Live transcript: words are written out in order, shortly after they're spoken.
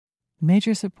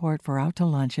Major support for Out to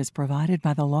Lunch is provided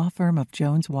by the law firm of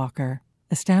Jones Walker.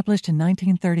 Established in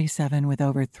 1937 with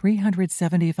over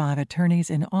 375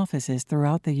 attorneys in offices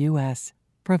throughout the U.S.,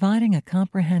 providing a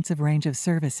comprehensive range of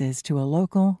services to a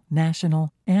local,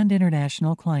 national, and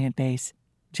international client base.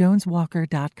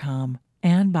 JonesWalker.com,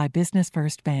 and by Business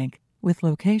First Bank, with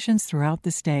locations throughout the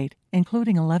state,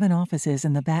 including 11 offices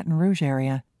in the Baton Rouge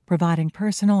area, providing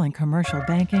personal and commercial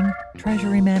banking,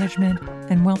 treasury management,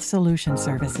 and wealth solution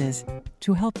services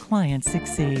to help clients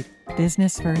succeed.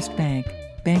 Business First Bank,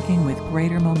 banking with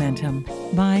greater momentum.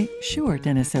 By Short &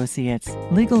 Associates,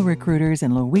 legal recruiters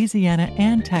in Louisiana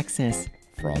and Texas.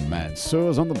 From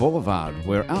Mansour's on the Boulevard,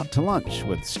 we're out to lunch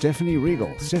with Stephanie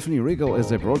Regal. Stephanie Regal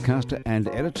is a broadcaster and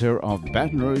editor of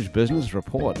Baton Rouge Business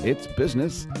Report. It's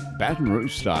business, Baton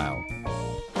Rouge style.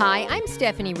 Hi, I'm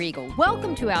Stephanie Regal.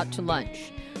 Welcome to Out to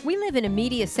Lunch. We live in a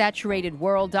media-saturated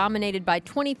world dominated by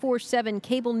 24/7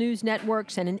 cable news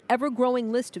networks and an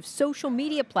ever-growing list of social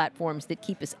media platforms that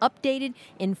keep us updated,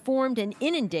 informed, and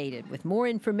inundated with more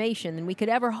information than we could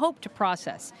ever hope to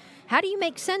process. How do you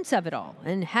make sense of it all?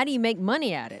 And how do you make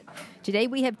money at it? Today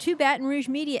we have two Baton Rouge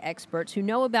media experts who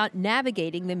know about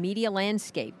navigating the media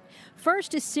landscape.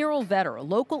 First is Cyril Vetter, a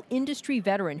local industry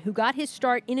veteran who got his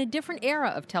start in a different era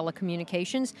of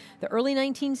telecommunications, the early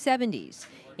 1970s.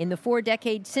 In the 4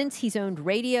 decades since, he's owned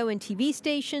radio and TV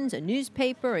stations, a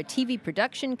newspaper, a TV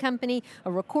production company,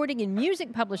 a recording and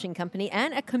music publishing company,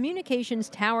 and a communications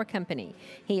tower company.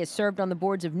 He has served on the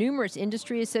boards of numerous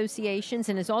industry associations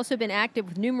and has also been active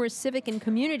with numerous civic and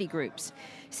community groups.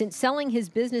 Since selling his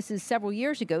businesses several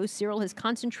years ago, Cyril has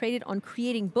concentrated on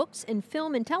creating books and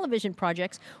film and television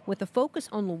projects with a focus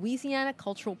on Louisiana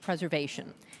cultural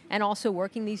preservation, and also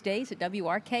working these days at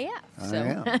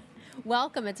WRKF.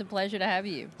 Welcome. It's a pleasure to have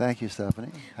you. Thank you, Stephanie.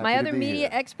 Happy My other to be media here.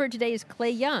 expert today is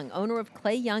Clay Young, owner of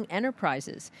Clay Young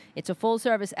Enterprises. It's a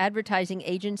full-service advertising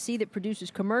agency that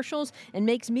produces commercials and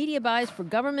makes media buys for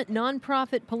government,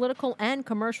 nonprofit, political, and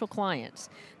commercial clients.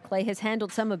 Clay has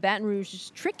handled some of Baton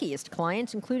Rouge's trickiest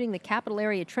clients, including the Capital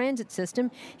Area Transit System.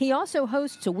 He also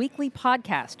hosts a weekly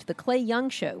podcast, The Clay Young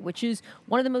Show, which is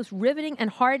one of the most riveting and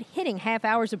hard-hitting half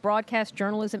hours of broadcast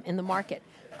journalism in the market.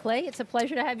 Clay, it's a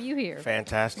pleasure to have you here.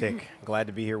 Fantastic. Glad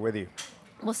to be here with you.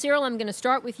 Well, Cyril, I'm going to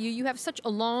start with you. You have such a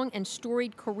long and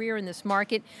storied career in this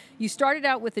market. You started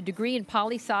out with a degree in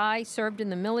poli-sci, served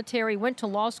in the military, went to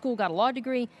law school, got a law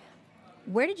degree.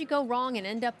 Where did you go wrong and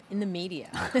end up in the media?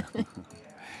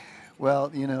 Well,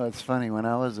 you know, it's funny. When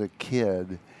I was a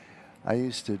kid, I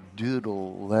used to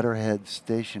doodle letterhead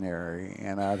stationery,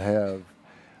 and I'd have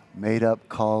made-up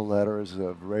call letters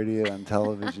of radio and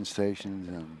television stations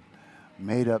and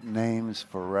made-up names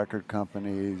for record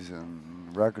companies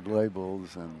and record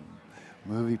labels and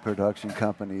movie production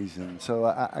companies. And so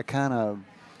I kind of,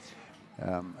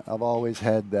 I've always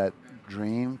had that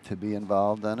dream to be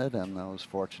involved in it, and I was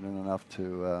fortunate enough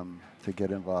to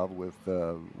get involved with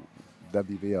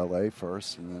WVLA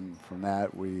first, and then from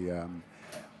that we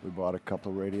bought a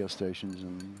couple of radio stations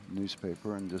and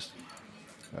newspaper, and just...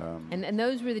 And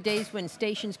those were the days when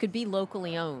stations could be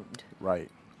locally owned. Right.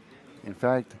 In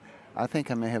fact, I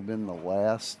think I may have been the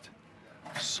last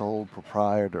sole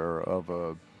proprietor of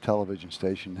a television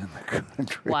station in the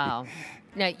country. Wow.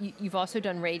 Now, you've also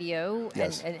done radio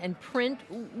Yes. and print.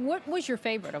 What was your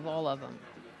favorite of all of them?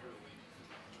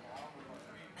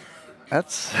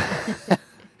 That's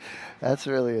that's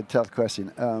really a tough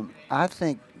question. I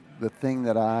think the thing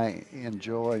that I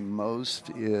enjoy most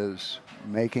is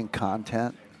making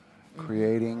content,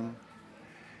 creating.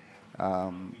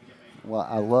 Well,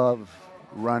 I love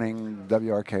running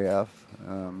WRKF.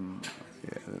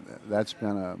 That's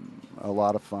been a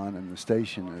lot of fun, and the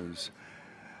station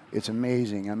it's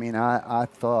amazing. I mean, I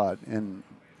thought, and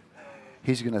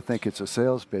he's going to think it's a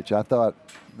sales pitch, I thought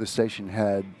the station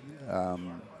had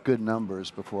good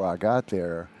numbers before I got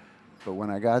there, but when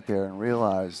I got there and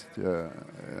realized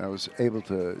I was able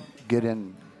to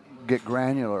get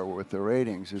granular with the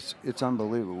ratings, it's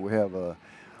unbelievable. We have a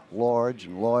large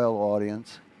and loyal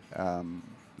audience.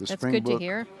 That's good to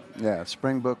hear. Yeah,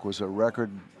 Spring Book was a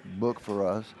record book for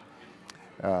us.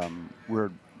 We're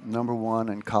number 1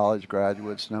 in college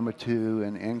graduates, number 2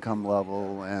 in income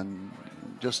level, and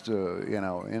just,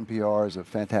 NPR is a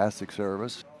fantastic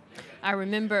service. I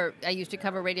remember I used to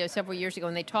cover radio several years ago,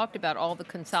 and they talked about all the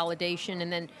consolidation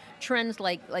and then trends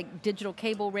like digital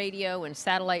cable radio and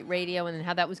satellite radio, and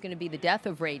how that was going to be the death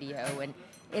of radio. And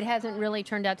it hasn't really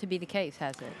turned out to be the case,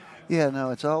 has it? Yeah, no,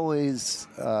 it's always,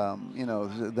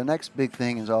 the next big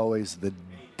thing is always the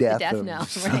death of knell,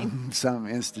 some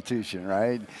institution,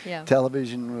 right? Yeah.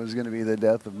 Television was going to be the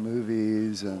death of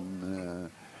movies,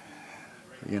 and,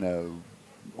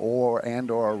 or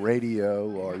radio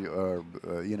or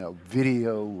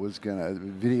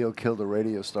video killed the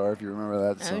radio star, if you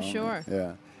remember that song. Oh, sure.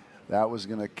 Yeah. That was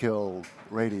going to kill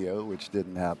radio, which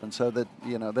didn't happen. So that,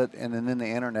 and then the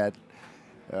internet,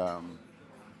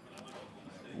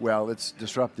 it's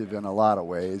disruptive in a lot of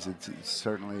ways. It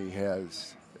certainly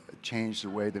has changed the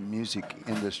way the music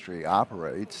industry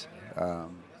operates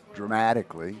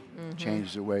dramatically,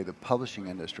 changed the way the publishing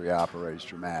industry operates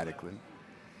dramatically.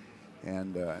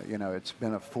 And, it's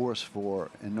been a force for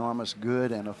enormous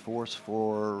good and a force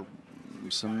for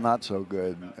some not so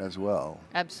good as well.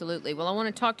 Absolutely. Well, I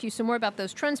want to talk to you some more about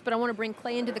those trends, but I want to bring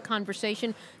Clay into the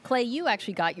conversation. Clay, you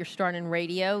actually got your start in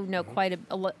radio, know quite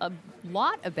a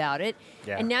lot about it,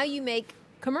 and now you make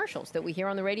commercials that we hear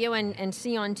on the radio and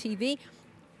see on TV.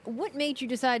 What made you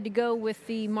decide to go with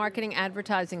the marketing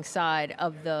advertising side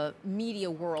of the media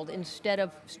world instead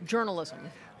of journalism?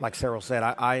 Like Cyril said,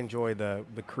 I enjoy the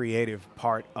creative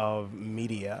part of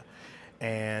media,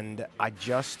 and I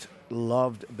just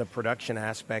loved the production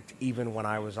aspect even when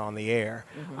I was on the air.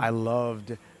 I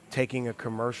loved taking a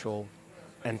commercial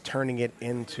and turning it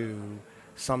into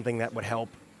something that would help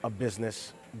a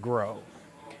business grow.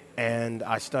 And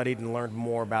I studied and learned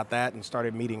more about that and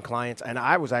started meeting clients. And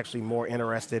I was actually more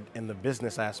interested in the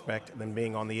business aspect than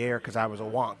being on the air because I was a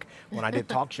wonk. When I did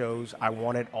talk shows, I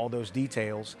wanted all those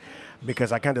details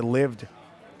because I kind of lived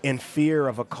in fear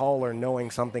of a caller knowing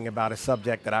something about a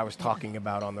subject that I was talking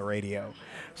about on the radio.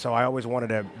 So I always wanted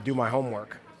to do my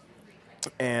homework.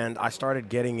 And I started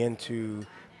getting into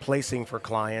placing for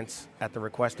clients at the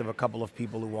request of a couple of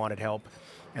people who wanted help.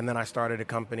 And then I started a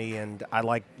company, and I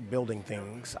like building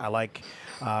things. I like,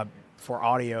 for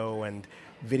audio and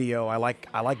video, I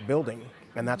like building.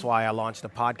 And that's why I launched a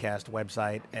podcast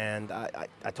website. And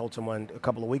I told someone a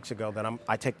couple of weeks ago that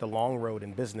I take the long road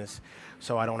in business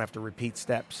so I don't have to repeat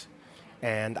steps.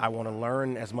 And I want to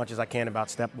learn as much as I can about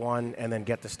step one and then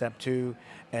get to step two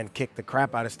and kick the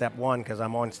crap out of step one because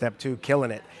I'm on step two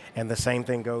killing it. And the same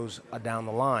thing goes down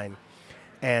the line.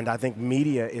 And I think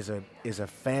media is a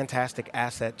fantastic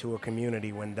asset to a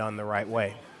community when done the right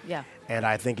way. Yeah. And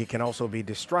I think it can also be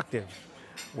destructive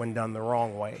when done the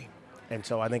wrong way. And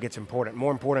so I think it's important,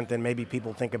 more important than maybe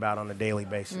people think about on a daily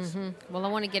basis. Well, I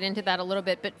want to get into that a little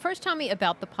bit. But first, tell me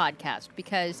about the podcast,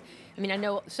 because, I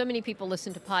know so many people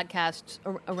listen to podcasts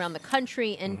around the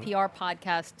country. NPR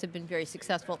podcasts have been very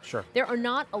successful. Sure. There are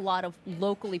not a lot of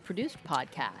locally produced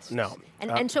podcasts. No.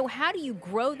 And so how do you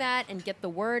grow that and get the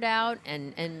word out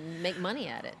and make money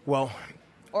at it? Well,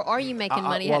 or are you making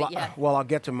money at it yet? Well, I'll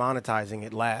get to monetizing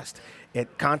it last.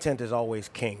 Content is always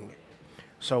king.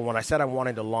 So when I said I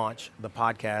wanted to launch the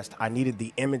podcast, I needed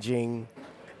the imaging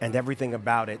and everything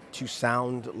about it to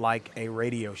sound like a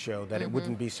radio show, that it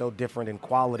wouldn't be so different in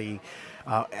quality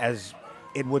as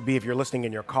it would be if you're listening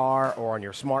in your car or on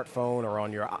your smartphone or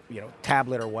on your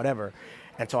tablet or whatever.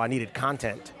 And so I needed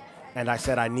content. And I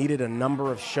said I needed a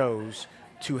number of shows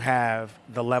to have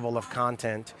the level of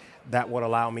content that would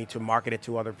allow me to market it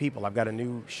to other people. I've got a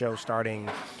new show starting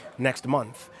next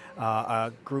month.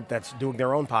 A group that's doing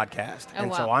their own podcast.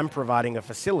 So I'm providing a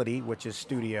facility, which is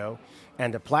studio,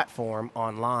 and a platform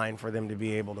online for them to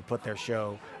be able to put their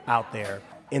show out there.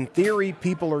 In theory,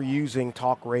 people are using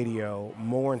talk radio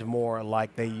more and more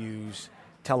like they use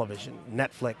television.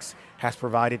 Netflix has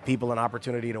provided people an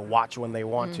opportunity to watch when they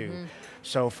want to.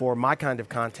 So for my kind of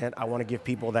content, I want to give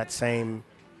people that same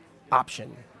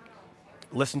option.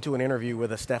 Listen to an interview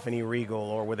with a Stephanie Regal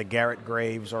or with a Garrett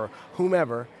Graves or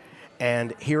whomever,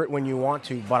 and hear it when you want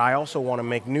to, but I also want to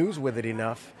make news with it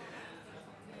enough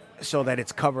so that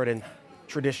it's covered in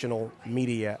traditional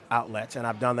media outlets, and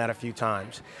I've done that a few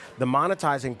times. The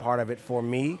monetizing part of it for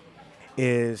me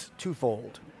is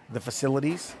twofold. The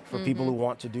facilities for people who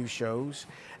want to do shows,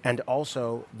 and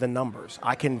also the numbers.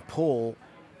 I can pull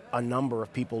a number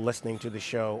of people listening to the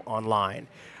show online.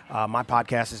 My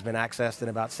podcast has been accessed in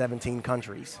about 17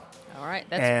 countries. All right,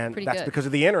 that's pretty good. And that's because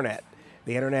of the internet.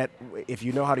 The internet, if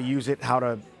you know how to use it, how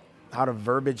to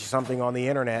verbiage something on the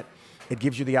internet, it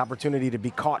gives you the opportunity to be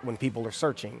caught when people are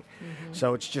searching.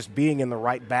 So it's just being in the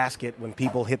right basket when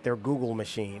people hit their Google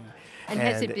machine. And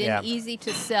has it been easy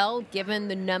to sell, given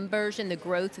the numbers and the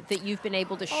growth that you've been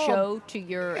able to show to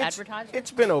your advertisers?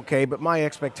 It's been okay, but my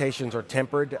expectations are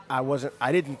tempered.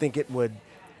 I didn't think it would.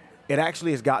 It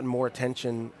actually has gotten more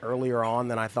attention earlier on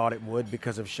than I thought it would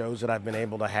because of shows that I've been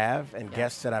able to have and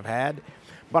guests that I've had.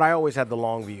 But I always had the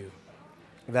long view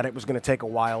that it was going to take a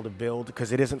while to build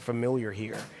because it isn't familiar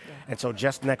here. And so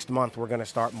just next month, we're going to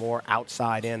start more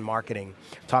outside-in marketing.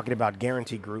 Talking about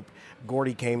Guarantee Group,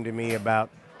 Gordy came to me about,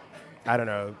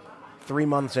 3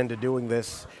 months into doing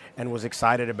this and was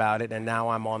excited about it, and now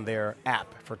I'm on their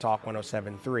app for Talk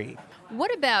 107.3.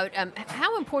 What about,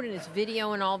 how important is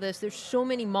video in all this? There's so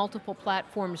many multiple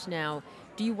platforms now.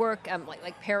 Do you work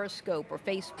like Periscope or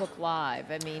Facebook Live?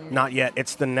 I mean... Not yet.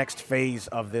 It's the next phase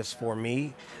of this for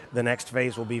me. The next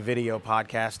phase will be video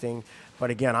podcasting. But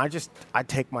again, I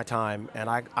take my time, and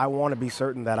I want to be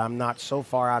certain that I'm not so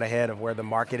far out ahead of where the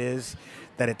market is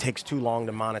that it takes too long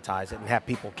to monetize it and have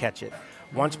people catch it.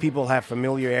 Once people have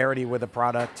familiarity with a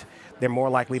product, they're more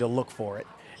likely to look for it.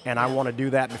 And I want to do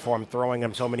that before I'm throwing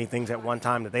them so many things at one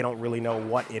time that they don't really know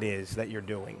what it is that you're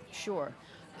doing. Sure.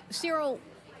 Cyril,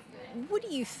 what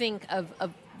do you think of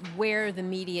where the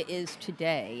media is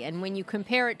today? And when you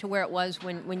compare it to where it was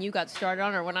when you got started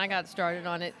on it or when I got started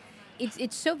on it,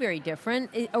 it's so very different.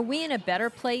 Are we in a better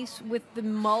place with the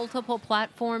multiple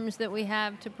platforms that we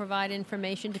have to provide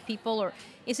information to people, or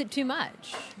is it too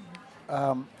much?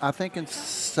 I think in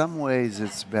some ways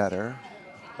it's better,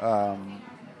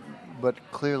 but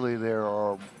clearly there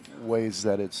are ways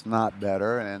that it's not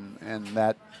better, and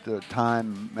that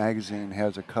Time magazine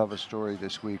has a cover story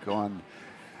this week on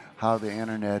how the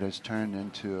internet has turned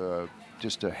into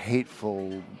just a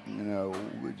hateful,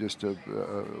 just a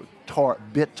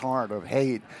torrent of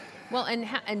hate. Well,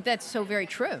 and that's so very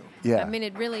true. Yeah. I mean,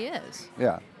 it really is.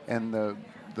 Yeah, and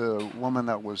the woman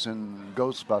that was in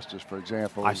Ghostbusters, for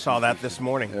example. I saw that this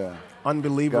morning. Yeah.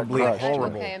 Unbelievably Got crushed.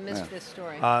 horrible. Okay, I missed this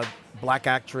story. Black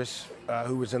actress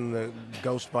who was in the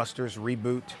Ghostbusters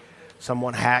reboot.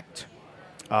 Someone hacked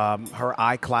her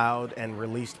iCloud and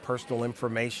released personal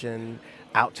information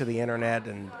out to the internet.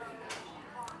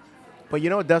 But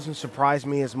it doesn't surprise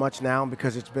me as much now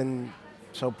because it's been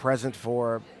so present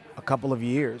for a couple of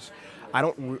years.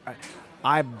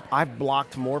 I've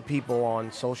blocked more people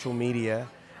on social media,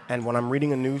 and when I'm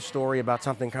reading a news story about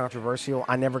something controversial,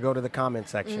 I never go to the comment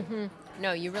section. Mm-hmm.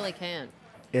 No, you really can't.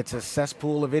 It's a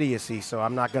cesspool of idiocy, so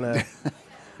I'm not gonna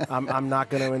I'm not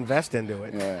gonna invest into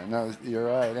it. Yeah, no, you're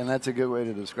right, and that's a good way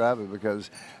to describe it because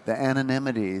the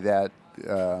anonymity that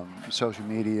social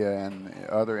media and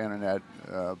other internet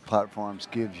platforms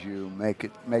gives you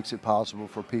makes it possible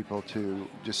for people to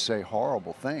just say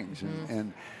horrible things,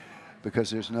 and because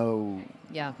there's no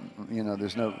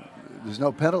there's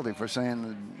no penalty for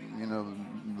saying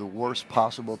the worst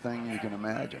possible thing you can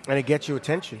imagine, and it gets you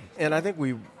attention. And I think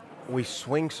we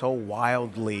swing so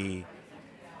wildly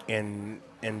in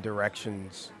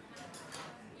directions.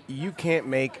 You can't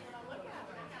make.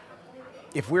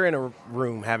 If we're in a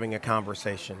room having a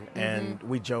conversation and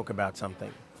we joke about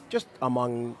something, just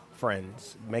among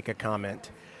friends, make a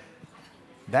comment,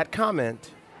 that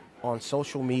comment on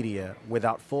social media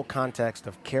without full context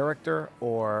of character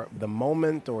or the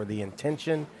moment or the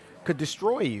intention could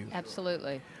destroy you.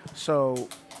 Absolutely. So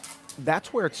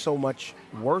that's where it's so much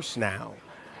worse now.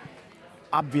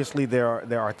 Obviously,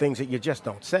 there are things that you just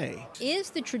don't say.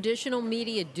 Is the traditional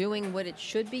media doing what it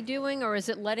should be doing, or is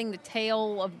it letting the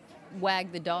tail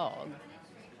wag the dog?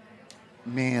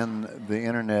 Man, the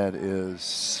internet is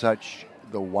such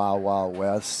the wild, wild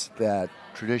west that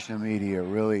traditional media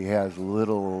really has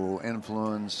little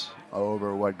influence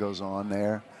over what goes on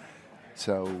there.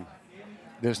 So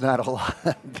there's not a lot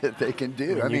that they can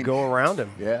do. I mean, you go around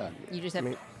them. Yeah. You just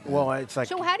have. Well, it's like.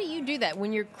 So how do you do that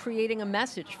when you're creating a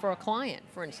message for a client,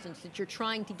 for instance, that you're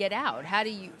trying to get out? How do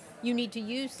you need to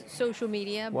use social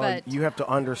media, well, but you have to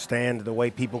understand the way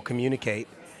people communicate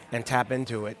and tap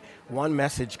into it. One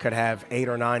message could have 8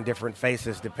 or 9 different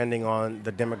faces depending on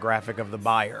the demographic of the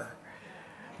buyer.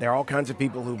 There are all kinds of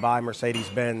people who buy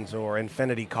Mercedes-Benz or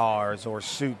Infiniti cars or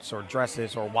suits or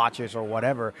dresses or watches or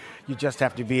whatever. You just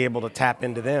have to be able to tap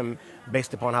into them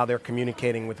based upon how they're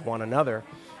communicating with one another,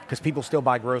 because people still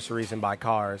buy groceries and buy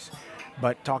cars.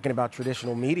 But talking about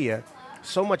traditional media,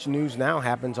 so much news now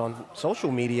happens on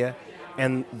social media,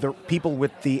 and the people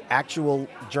with the actual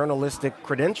journalistic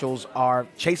credentials are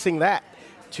chasing that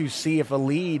to see if a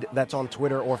lead that's on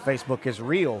Twitter or Facebook is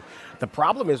real. The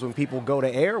problem is when people go to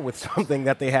air with something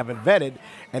that they haven't vetted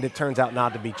and it turns out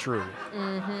not to be true.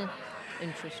 Mm-hmm.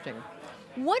 Interesting.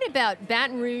 What about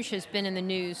Baton Rouge has been in the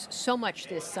news so much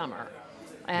this summer,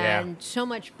 and so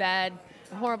much bad,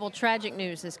 horrible, tragic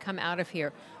news has come out of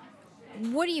here.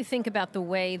 What do you think about the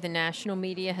way the national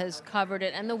media has covered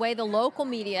it and the way the local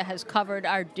media has covered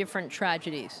our different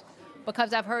tragedies?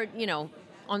 Because I've heard,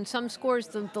 on some scores,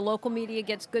 the local media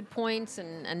gets good points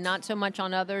and not so much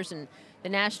on others. And the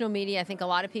national media, I think a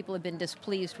lot of people have been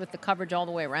displeased with the coverage all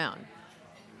the way around.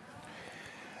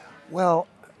 Well,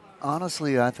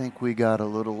 honestly, I think we got a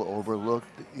little overlooked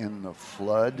in the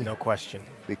flood. No question.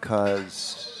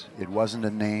 Because it wasn't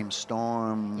a named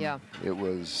storm. Yeah. It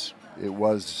was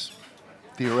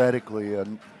theoretically a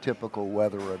typical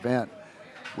weather event.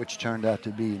 which turned out to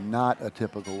be not a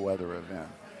typical weather event.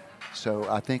 So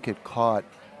I think it caught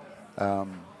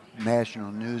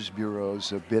national news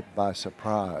bureaus a bit by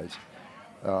surprise.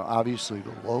 Obviously,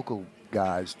 the local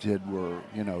guys they were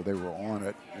on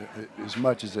it as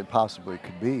much as it possibly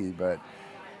could be, but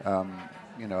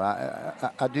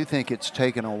I do think it's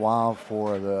taken a while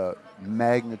for the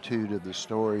magnitude of the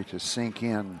story to sink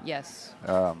in. Yes.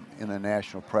 In the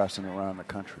national press and around the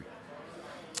country.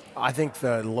 I think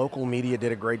the local media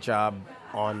did a great job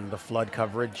on the flood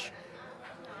coverage.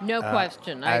 No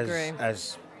question. I agree.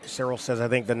 As Cyril says, I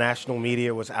think the national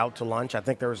media was out to lunch. I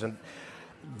think there was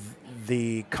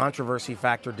the controversy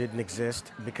factor didn't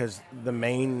exist because the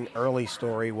main early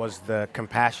story was the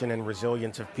compassion and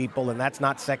resilience of people, and that's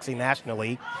not sexy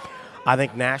nationally. I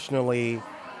think nationally,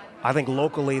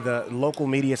 locally, the local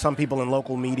media, some people in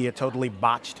local media totally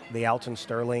botched the Alton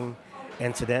Sterling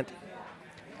incident.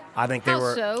 I think they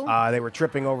were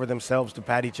tripping over themselves to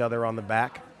pat each other on the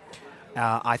back.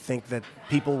 I think that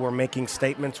people were making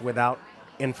statements without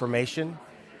information,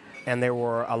 and there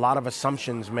were a lot of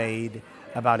assumptions made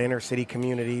about inner city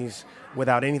communities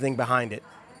without anything behind it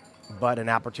but an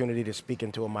opportunity to speak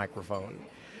into a microphone.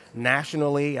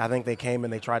 Nationally, I think they came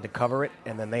and they tried to cover it,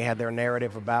 and then they had their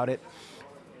narrative about it.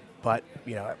 But,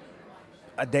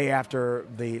 a day after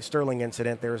the Sterling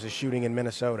incident, there was a shooting in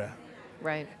Minnesota.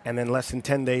 Right. And then less than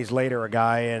 10 days later, a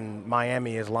guy in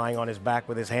Miami is lying on his back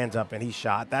with his hands up and he's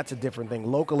shot. That's a different thing.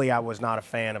 Locally, I was not a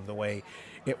fan of the way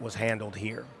it was handled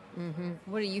here. Mm-hmm.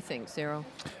 What do you think, Cyril?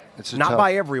 It's not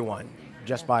by everyone,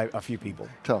 just by a few people.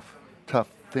 Tough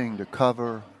thing to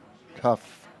cover,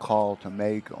 tough call to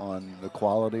make on the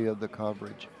quality of the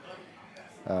coverage.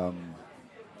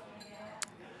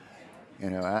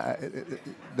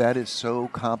 That is so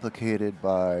complicated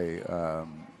by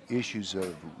issues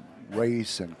of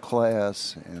race and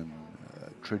class and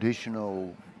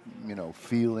traditional,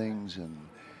 feelings and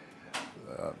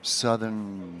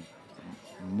Southern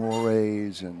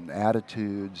mores and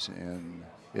attitudes, and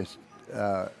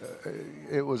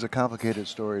it was a complicated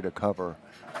story to cover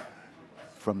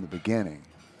from the beginning.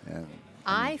 And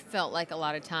I felt like a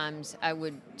lot of times I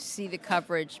would see the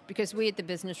coverage because we at the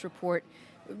Business Report,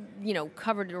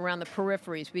 covered it around the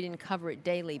peripheries. We didn't cover it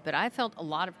daily, but I felt a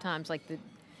lot of times like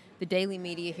the daily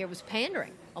media here was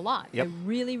pandering a lot. Yep. They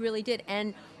really, really did,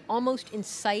 and almost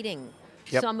inciting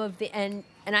some of the and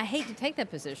I hate to take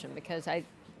that position because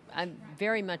I'm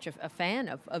very much a fan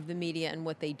of the media and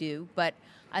what they do, but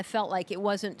I felt like it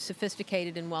wasn't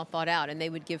sophisticated and well thought out, and they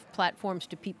would give platforms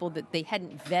to people that they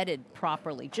hadn't vetted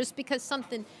properly. Just because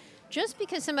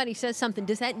somebody says something,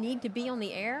 does that need to be on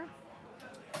the air?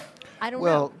 I don't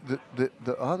know. Well,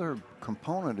 the other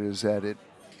component is that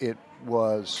it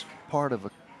was part of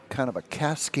a kind of a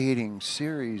cascading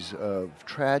series of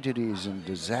tragedies and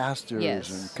disasters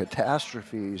and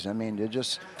catastrophes. I mean,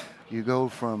 you go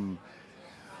from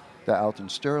the Alton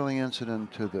Sterling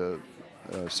incident to the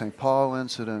St. Paul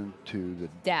incident to the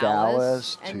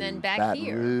Dallas and to then back Baton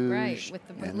here, Rouge, right, with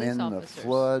the and police then officers. the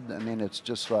flood. I mean, it's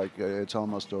just like it's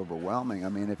almost overwhelming. I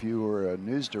mean, if you were a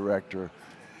news director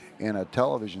in a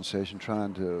television station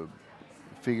trying to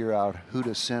figure out who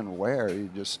to send where, you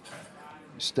just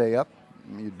stay up.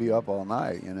 You'd be up all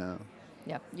night,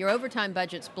 Yep. Your overtime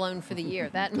budget's blown for the year.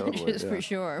 That much is for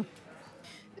sure.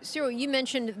 Cyril, you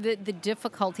mentioned the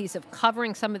difficulties of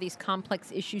covering some of these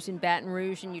complex issues in Baton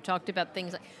Rouge, and you talked about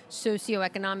things like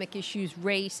socioeconomic issues,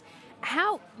 race.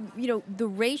 How, the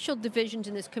racial divisions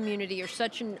in this community are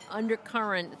such an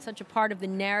undercurrent, such a part of the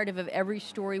narrative of every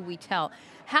story we tell.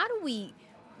 How do we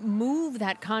move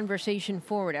that conversation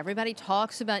forward? Everybody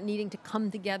talks about needing to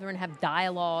come together and have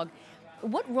dialogue.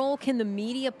 What role can the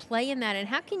media play in that, and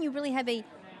how can you really have a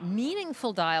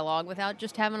meaningful dialogue without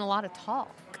just having a lot of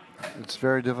talk? It's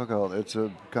very difficult. It's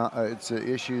an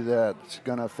issue that's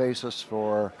going to face us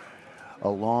for a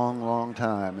long, long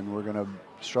time, and we're going to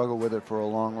struggle with it for a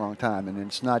long, long time. And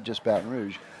it's not just Baton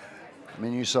Rouge. I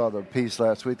mean, you saw the piece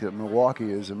last week that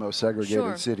Milwaukee is the most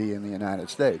segregated city in the United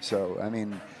States. So, I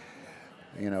mean,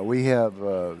 we have,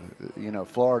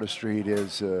 Florida Street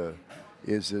is a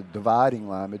dividing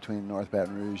line between North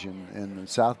Baton Rouge and the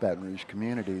South Baton Rouge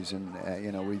communities,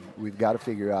 and we've got to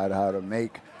figure out how to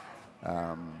make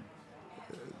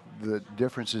the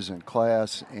differences in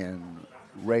class and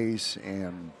race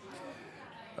and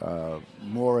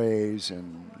mores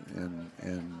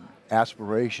and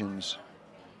aspirations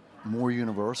more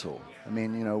universal. I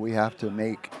mean, we have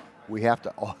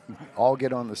to all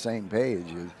get on the same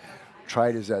page, as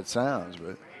trite as that sounds,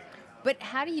 But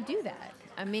how do you do that?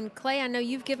 I mean, Clay, I know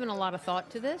you've given a lot of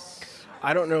thought to this.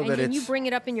 I don't know and you bring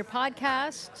it up in your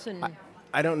podcasts. And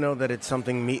I don't know that it's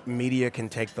something media can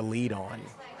take the lead on.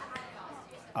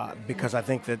 because I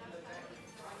think that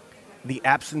the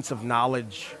absence of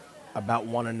knowledge about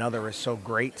one another is so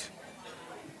great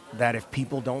that if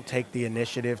people don't take the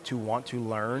initiative to want to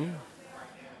learn,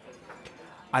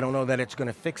 I don't know that it's going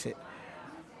to fix it.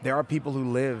 There are people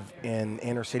who live in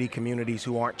inner city communities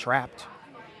who aren't trapped.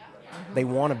 They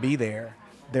want to be there.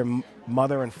 Their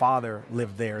mother and father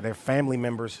live there. Their family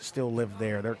members still live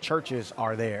there. Their churches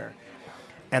are there.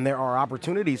 And there are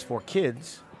opportunities for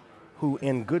kids who,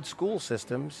 in good school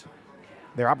systems,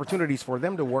 there are opportunities for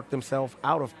them to work themselves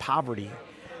out of poverty.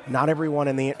 Not everyone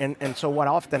and so what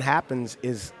often happens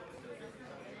is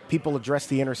people address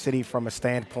the inner city from a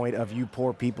standpoint of you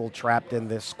poor people trapped in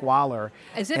this squalor.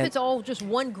 As if it's all just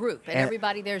one group and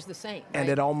everybody there's the same. And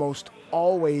right? it almost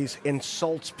always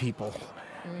insults people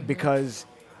because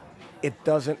it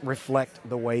doesn't reflect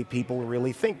the way people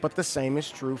really think. But the same is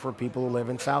true for people who live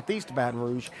in Southeast Baton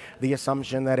Rouge. The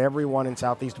assumption that everyone in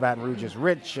Southeast Baton Rouge is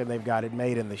rich and they've got it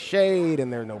made in the shade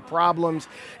and there are no problems.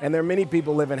 And there are many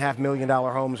people live in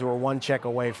 $500,000 homes who are one check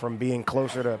away from being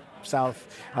closer to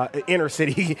inner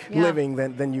city living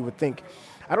than you would think.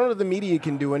 I don't know if the media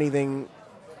can do anything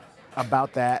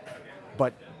about that,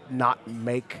 but not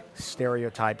make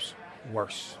stereotypes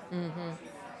worse.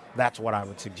 That's what I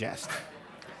would suggest.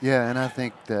 Yeah, and I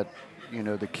think that,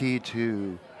 the key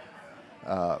to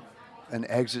an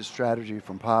exit strategy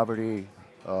from poverty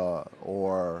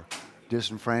or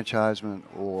disenfranchisement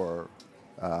or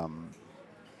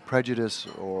prejudice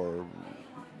or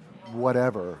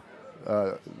whatever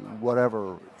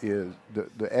is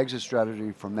the exit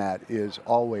strategy from that is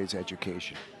always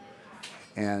education.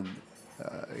 And,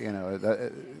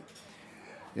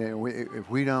 if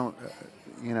we don't,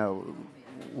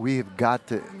 we've got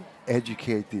to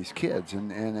educate these kids,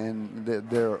 and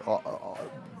they're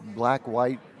black,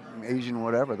 white, Asian,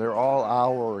 whatever. They're all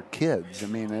our kids. I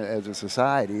mean, as a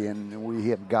society, and we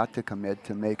have got to commit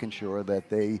to making sure that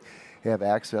they have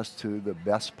access to the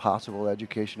best possible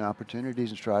education opportunities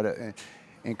and try to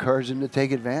encourage them to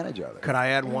take advantage of it. Could I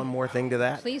add one more thing to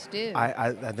that? Please do.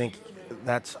 I think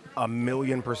that's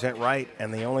 1,000,000% right,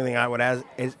 and the only thing I would add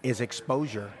is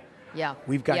exposure. Yeah.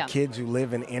 We've got kids who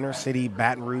live in inner city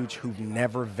Baton Rouge who've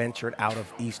never ventured out of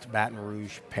East Baton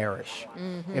Rouge Parish.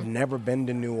 Have never been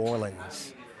to New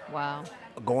Orleans. Wow.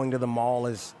 Going to the mall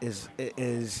is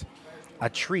a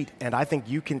treat, and I think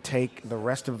you can take the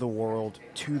rest of the world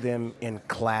to them in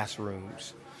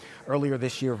classrooms. Earlier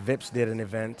this year, Vips did an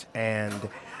event, and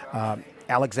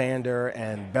Alexander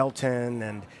and Belton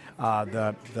and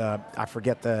I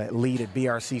forget the lead at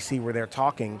BRCC were there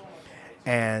talking,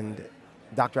 and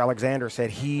Dr. Alexander said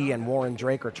he and Warren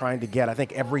Drake are trying to get, I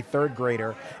think, every third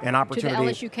grader an opportunity. To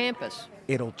the LSU campus.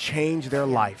 It'll change their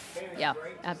life. Yeah,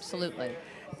 absolutely.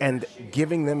 And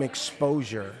giving them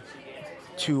exposure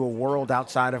to a world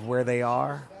outside of where they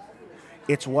are,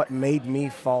 it's what made me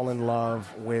fall in love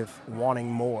with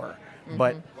wanting more.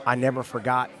 But I never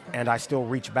forgot, and I still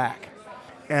reach back.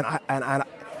 And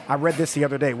I read this the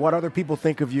other day. What other people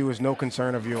think of you is no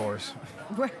concern of yours.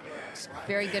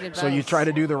 Very good advice. So you try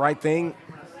to do the right thing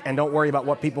and don't worry about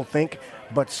what people think.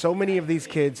 But so many of these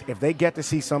kids, if they get to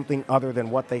see something other than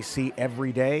what they see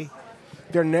every day,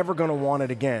 they're never going to want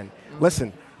it again.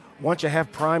 Listen, once you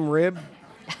have prime rib,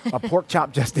 a pork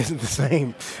chop just isn't the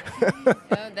same.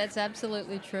 No, that's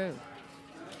absolutely true.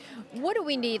 What do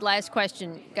we need, last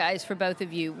question, guys, for both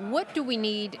of you. What do we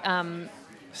need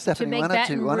Stephanie, to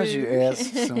make why don't you ask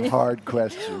some hard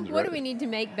questions? What do we need to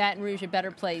make Baton Rouge a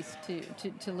better place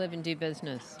to live and do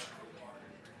business?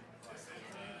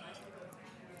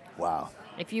 Wow.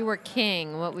 If you were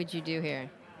king, what would you do here?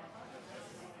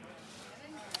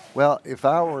 Well, if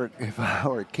I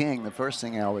were king, the first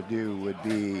thing I would do would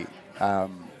be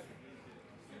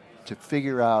to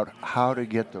figure out how to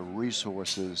get the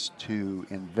resources to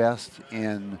invest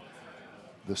in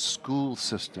the school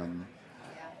system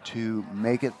to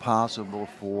make it possible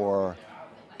for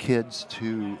kids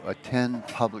to attend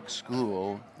public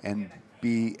school and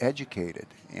be educated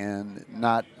and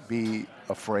not be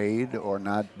afraid or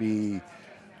not be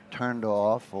turned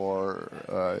off or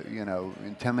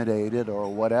intimidated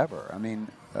or whatever. I mean,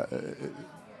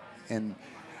 and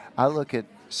I look at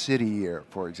City Year,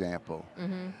 for example.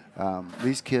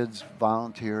 These kids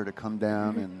volunteer to come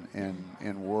down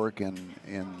and work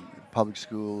in public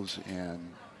schools and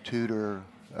tutor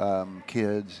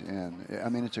kids, and I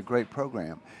mean, it's a great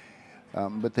program,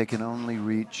 but they can only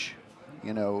reach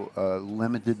a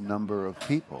limited number of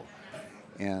people,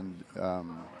 and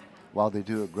while they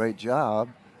do a great job,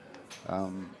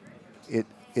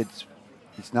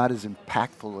 it's not as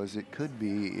impactful as it could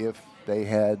be if they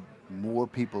had more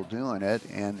people doing it,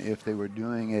 and if they were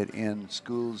doing it in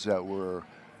schools that were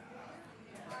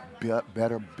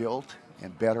better built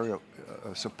and better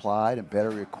supplied and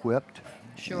better equipped.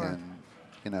 Sure.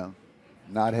 And,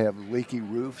 not have leaky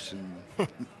roofs and.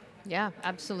 Yeah,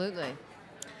 absolutely.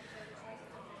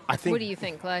 I think. What do you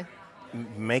think, Clay?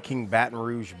 Making Baton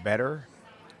Rouge better.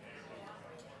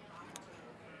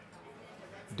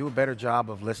 Do a better job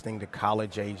of listening to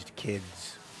college-aged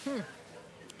kids.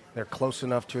 They're close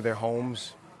enough to their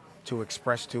homes to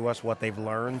express to us what they've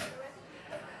learned,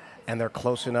 and they're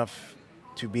close enough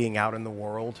to being out in the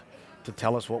world to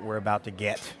tell us what we're about to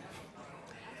get.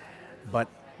 But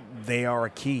they are a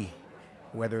key.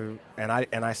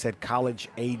 I said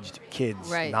college-aged kids,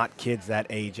 right. Not kids that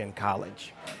age in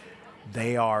college.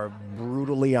 They are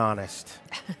brutally honest,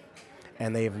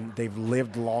 and they've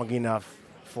lived long enough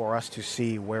for us to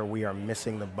see where we are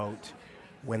missing the boat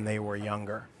when they were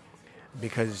younger,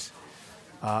 because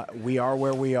we are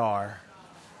where we are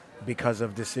because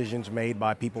of decisions made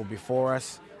by people before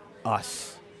us,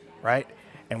 right?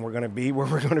 And we're going to be where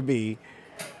we're going to be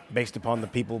based upon the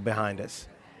people behind us.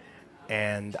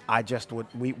 And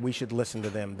we should listen to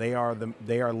them. They are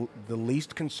the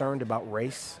least concerned about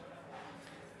race,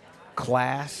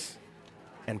 class,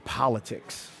 and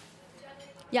politics.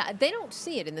 Yeah, they don't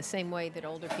see it in the same way that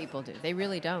older people do. They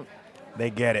really don't. They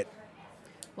get it.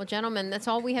 Well, gentlemen, that's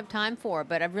all we have time for,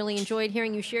 but I've really enjoyed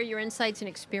hearing you share your insights and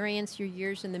experience, your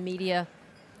years in the media.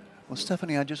 Well,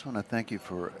 Stephanie, I just want to thank you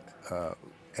for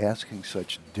asking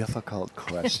such difficult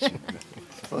questions.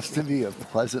 It's supposed to be a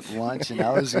pleasant lunch, and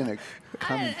I was going to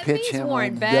come and pitch him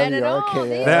on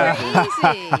WRKF.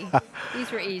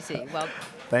 These were easy. Well,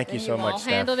 thank you so much, Steph.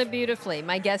 You all handled it beautifully.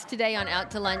 My guests today on Out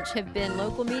to Lunch have been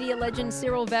local media legend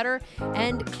Cyril Vetter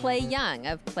and Clay Young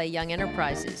of Clay Young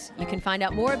Enterprises. You can find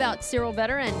out more about Cyril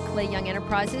Vetter and Clay Young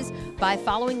Enterprises by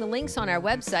following the links on our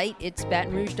website. It's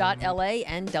batonrouge.la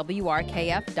and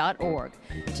wrkf.org.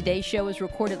 Today's show is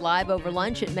recorded live over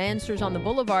lunch at Mansur's on the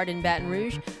Boulevard in Baton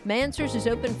Rouge. Mansur's is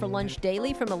open for lunch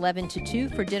daily from 11 to 2,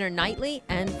 for dinner nightly,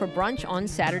 and for brunch on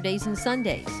Saturdays and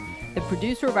Sundays. The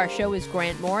producer of our show is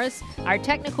Grant Morris. Our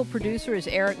technical producer is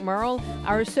Eric Merle.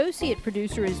 Our associate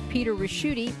producer is Peter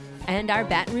Raschuti. And our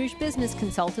Baton Rouge business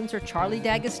consultants are Charlie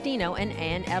D'Agostino and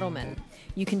Ann Edelman.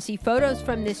 You can see photos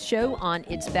from this show on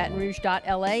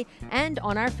itsbatonrouge.la and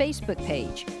on our Facebook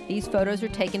page. These photos are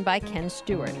taken by Ken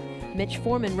Stewart. Mitch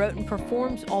Foreman wrote and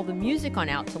performs all the music on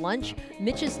Out to Lunch.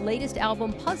 Mitch's latest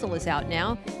album, Puzzle, is out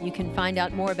now. You can find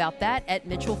out more about that at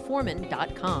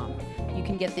mitchellforeman.com. You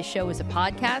can get this show as a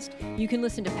podcast, you can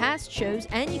listen to past shows,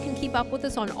 and you can keep up with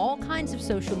us on all kinds of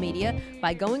social media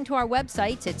by going to our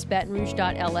websites at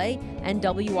batonrouge.la and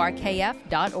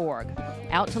wrkf.org.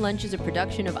 Out to Lunch is a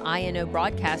production of INO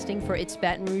Broadcasting for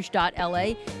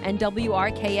itsbatonrouge.la and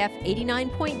WRKF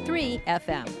 89.3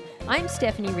 FM. I'm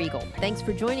Stephanie Riegel. Thanks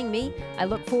for joining me. I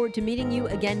look forward to meeting you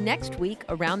again next week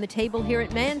around the table here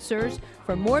at Mansur's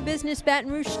for more business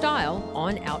Baton Rouge style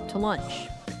on Out to Lunch.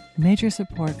 Major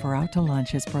support for Out to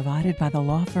Lunch is provided by the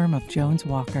law firm of Jones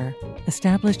Walker,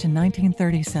 established in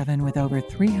 1937 with over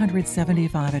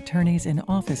 375 attorneys in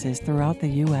offices throughout the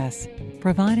U.S.,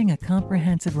 providing a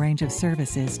comprehensive range of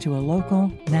services to a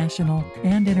local, national,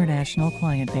 and international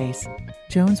client base.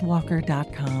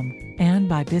 JonesWalker.com, and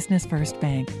by Business First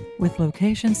Bank, with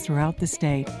locations throughout the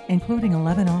state, including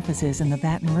 11 offices in the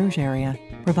Baton Rouge area,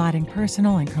 providing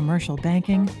personal and commercial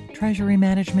banking, treasury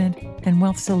management, and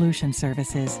wealth solution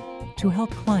services to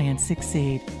help clients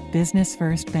succeed. Business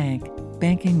First Bank,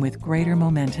 banking with greater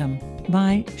momentum.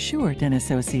 By Short &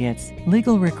 Associates,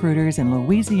 legal recruiters in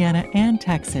Louisiana and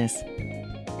Texas.